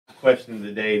question of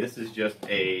the day. This is just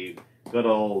a good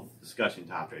old discussion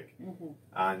topic.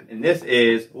 And this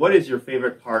is, what is your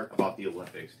favorite part about the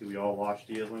Olympics? Do we all watch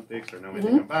the Olympics or know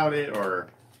anything about it? Or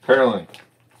Curling.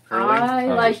 curling?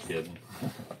 I'm just kidding.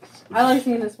 I like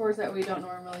seeing the sports that we don't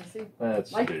normally see.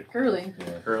 That's Like true. curling.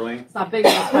 Yeah. Curling? It's not big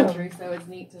in this country, so it's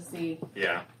neat to see.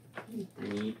 Yeah.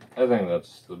 I think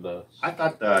that's the best. I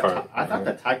thought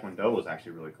the Taekwondo was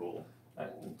actually really cool. I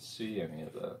didn't see any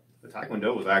of that. The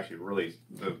Taekwondo was actually really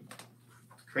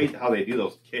crazy how they do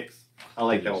those kicks. How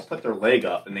like they'll put their leg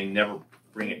up and they never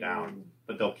bring it down,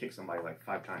 but they'll kick somebody like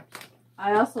 5 times.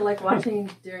 I also like watching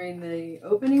during the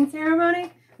opening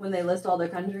ceremony when they list all the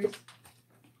countries.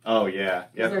 Oh yeah,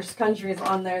 yeah. There's countries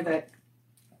on there that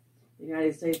the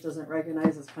United States doesn't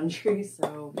recognize as countries,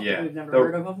 so we've never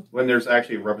heard of them. When there's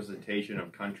actually a representation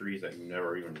of countries that you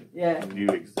never even knew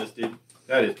existed,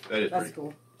 that's pretty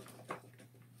cool.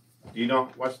 Do you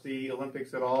not watch the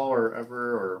Olympics at all, or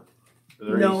ever, or is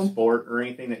there any sport or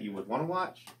anything that you would want to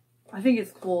watch? I think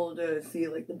it's cool to see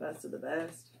like the best of the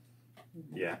best.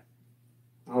 Yeah.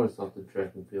 I always thought the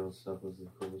track and field stuff was the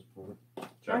coolest part.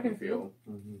 Track and field.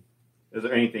 Mm-hmm. Is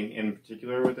there anything in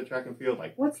particular with the track and field?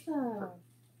 Like what's the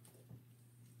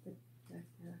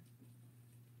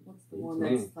one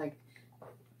that's like, I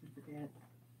forget.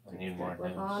 I need more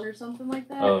triathlon or something like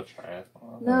that? Oh,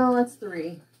 triathlon. No, that's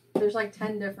 3. There's like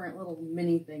 10 different little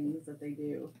mini things that they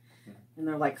do. And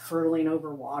they're like hurtling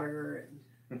over water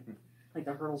and like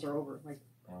the hurdles are over like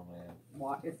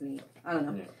it's neat. I don't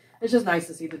know. Yeah. It's just nice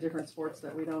to see the different sports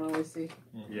that we don't always see.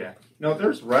 Yeah. No,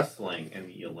 there's wrestling in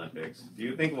the Olympics. Do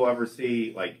you think we'll ever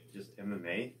see like just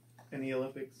MMA in the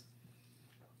Olympics?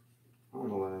 I don't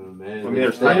know what MMA. I mean,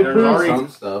 there's already some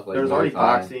stuff. Like there's already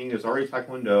boxing. There's already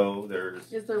taekwondo.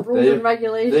 Is there rules and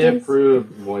regulations? They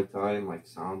approved Muay Thai and like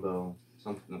Sambo,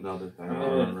 another thing. I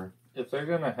don't remember. If they're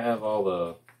gonna have all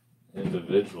the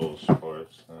individual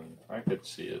sports, then I could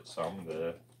see it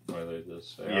someday where they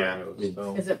just say,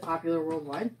 Is it popular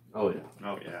worldwide? Oh yeah.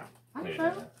 Oh yeah. I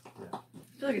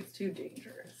feel like it's too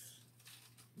dangerous.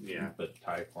 Yeah. But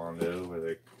taekwondo, where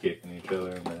they're kicking each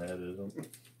other in the head, isn't?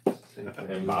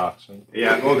 And boxing.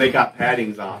 Yeah, well, they got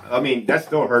paddings on. I mean, that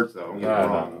still hurts, though. Don't get me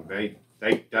wrong.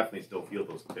 They definitely still feel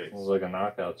those kicks. It's like a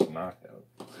knockout's a knockout.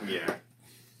 Yeah.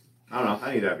 I don't know.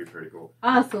 I think that'd be pretty cool.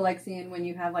 I also like seeing when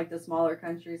you have like the smaller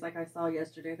countries. Like I saw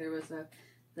yesterday, there was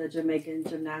the Jamaican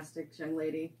gymnastics young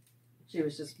lady. She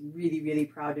was just really, really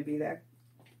proud to be there.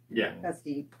 Yeah. That's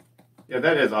deep. Yeah,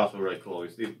 that is also really cool.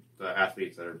 You see the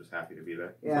athletes that are just happy to be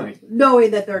there. Yeah.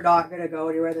 Knowing that they're not going to go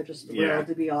anywhere, they're just thrilled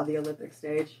to be on the Olympic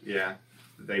stage. Yeah.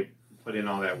 They put in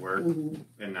all that work, and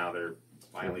now they're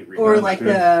finally or like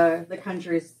the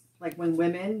countries, like when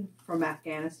women from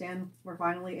Afghanistan were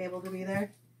finally able to be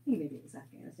there. I think maybe it was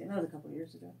Afghanistan. That was a couple of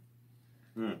years ago.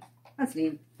 That's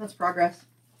neat. That's progress.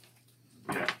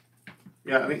 Yeah.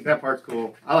 Yeah, I think that part's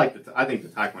cool. I think the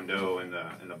taekwondo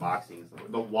and the boxing,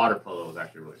 the water polo is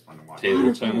actually really fun to watch.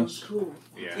 Table tennis, cool.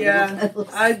 Yeah,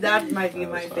 that might be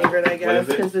my favorite, I guess,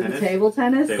 because it's table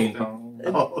tennis. Ping pong.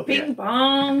 Oh, ping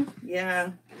pong. Yeah.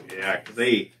 Yeah, because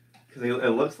it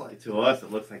looks like to us,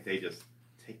 it looks like they just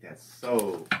take that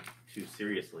so too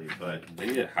seriously, but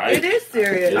it is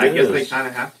serious. I guess they kind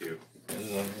of have to.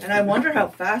 And I wonder how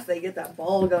fast they get that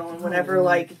ball going whenever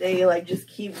like they like just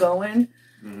keep going.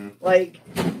 Mm-hmm. Like,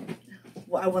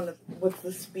 well, I wonder what's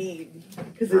the speed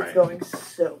because it's going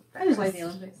so fast. I just like the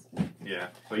Olympics. Yeah.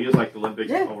 So you just like the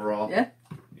Olympics overall? Yeah.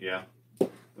 Yeah.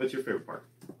 What's your favorite part?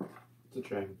 The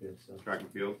track and field stuff. Track and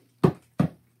field.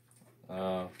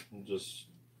 Just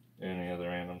any other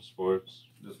random sports.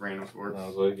 Just random sports. I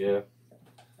was like, yeah.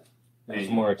 It was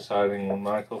more exciting when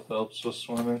Michael Phelps was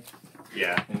swimming.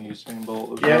 Yeah. And Usain Bolt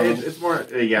was running. It's more.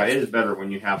 Yeah, it is better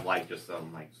when you have like just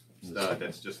some like stud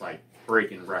that's just like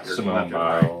breaking records. Simone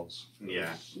Biles.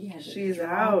 Yeah. She's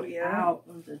out. Yeah. Out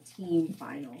of the team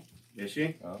final. Is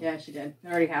she? Oh. Yeah, she did. It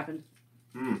already happened.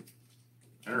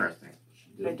 Interesting.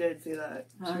 I did see that.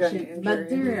 But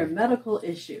during a medical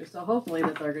issue, so hopefully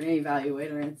that they're going to evaluate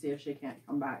her and see if she can't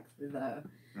come back for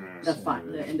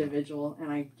the individual,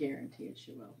 and I guarantee it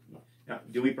she will. Yeah.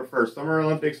 Do we prefer Summer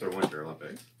Olympics or Winter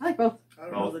Olympics? I like both. I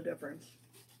don't know the difference.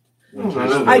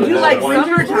 I do like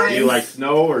summertime. Do you like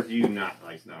snow or do you not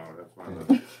like snow? That's one of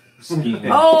the skiing.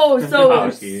 Oh, so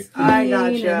hockey. I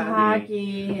gotcha. And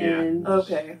hockey and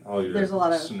okay. There's a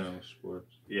lot of snow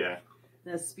sports. Yeah.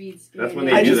 The speed skating. That's when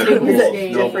they do the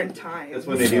cool different times. That's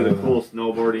when they do the cool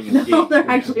snowboarding and skating. No, there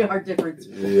actually are different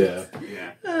sports. Yeah.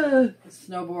 Yeah.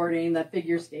 Snowboarding, the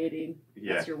figure skating.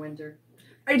 Yeah. That's your winter.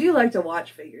 I do like to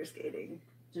watch figure skating.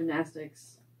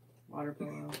 Gymnastics, water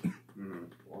polo.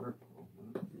 Water polo.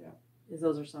 Yeah.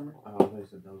 Those are summer. Oh, they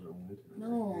said those are winter.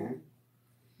 No.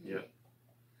 Yeah.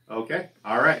 Okay.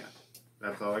 All right.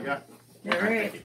 That's all I got. All right. Thank you.